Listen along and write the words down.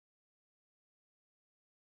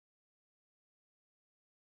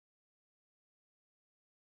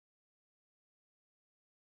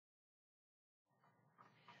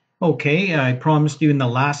Okay, I promised you in the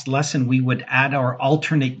last lesson we would add our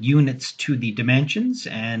alternate units to the dimensions,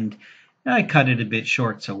 and I cut it a bit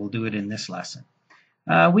short, so we'll do it in this lesson.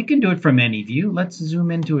 We can do it from any view. Let's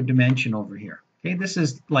zoom into a dimension over here. Okay, this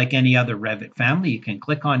is like any other Revit family. You can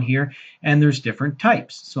click on here, and there's different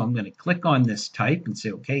types. So I'm going to click on this type and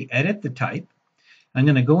say, okay, edit the type. I'm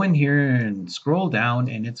going to go in here and scroll down,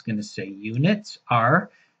 and it's going to say units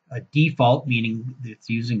are a default, meaning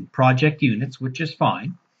it's using project units, which is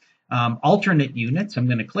fine. Alternate units, I'm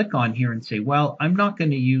going to click on here and say, well, I'm not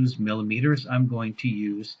going to use millimeters. I'm going to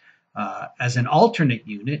use, as an alternate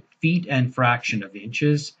unit, feet and fraction of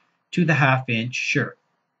inches to the half inch, sure.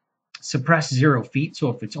 Suppress 0 feet, so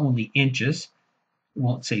if it's only inches, it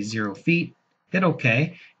won't say 0 feet. Hit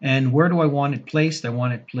OK. And where do I want it placed? I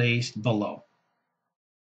want it placed below.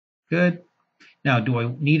 Good. Now, do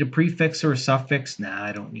I need a prefix or a suffix? Nah,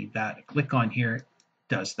 I don't need that. I click on here, it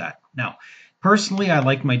does that. Now, personally, I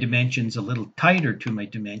like my dimensions a little tighter to my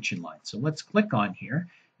dimension line. So let's click on here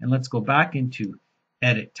and let's go back into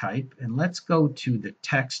edit type and let's go to the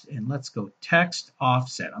text and let's go text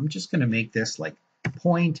offset. I'm just going to make this like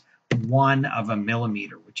 0.1 of a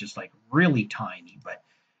millimeter, which is like really tiny, but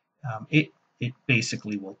it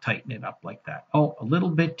basically will tighten it up like that. Oh, a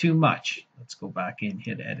little bit too much. Let's go back in,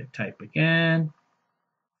 hit edit type again.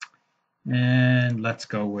 And let's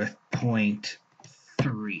go with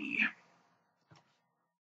 0.3.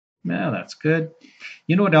 Now that's good.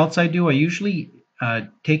 You know what else I do? I usually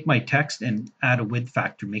take my text and add a width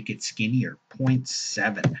factor, make it skinnier,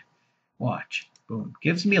 0.7. Watch. Boom.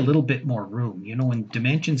 Gives me a little bit more room, you know, when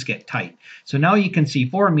dimensions get tight. So now you can see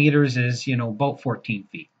 4 meters is, you know, about 14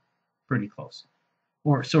 feet. Pretty close.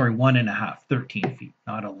 Or, sorry, 1.5, 13 feet,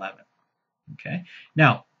 not 11. Okay.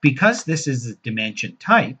 Now, because this is a dimension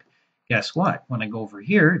type, guess what? When I go over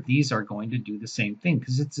here, these are going to do the same thing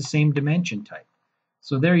because it's the same dimension type.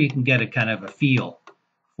 So there you can get a kind of a feel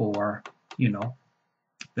for, you know,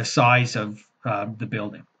 the size of the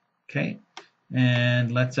building. Okay.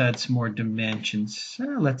 And let's add some more dimensions.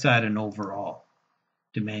 Let's add an overall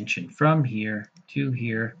dimension from here to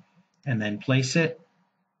here and then place it.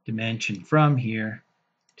 Dimension from here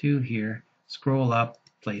to here. Scroll up,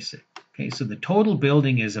 place it. Okay, so the total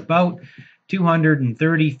building is about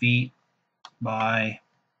 230 feet by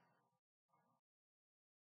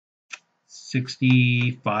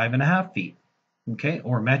 65.5 feet. Okay,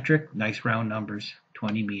 or metric, nice round numbers,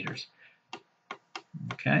 20 meters.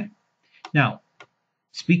 Okay, now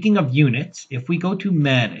speaking of units, if we go to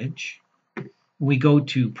manage, we go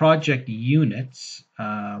to project units,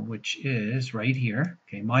 which is right here.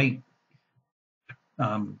 Okay, my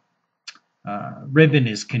ribbon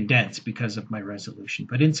is condensed because of my resolution.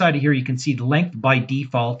 But inside of here, you can see the length by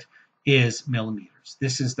default is millimeters.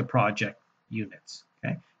 This is the project units.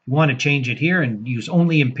 Okay, if you want to change it here and use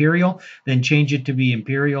only imperial, then change it to be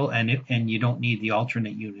imperial, and you don't need the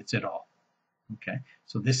alternate units at all. Okay,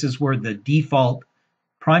 so this is where the default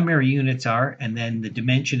primary units are, and then the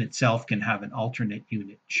dimension itself can have an alternate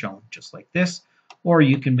unit shown just like this, or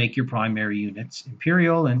you can make your primary units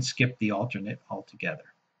imperial and skip the alternate altogether.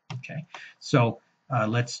 Okay, so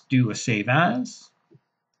let's do a save as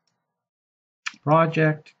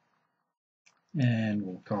project, and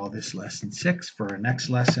we'll call this lesson 6 for our next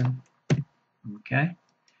lesson. Okay,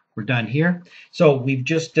 we're done here. So we've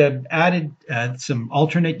just added some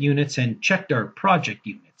alternate units and checked our project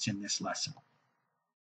units in this lesson.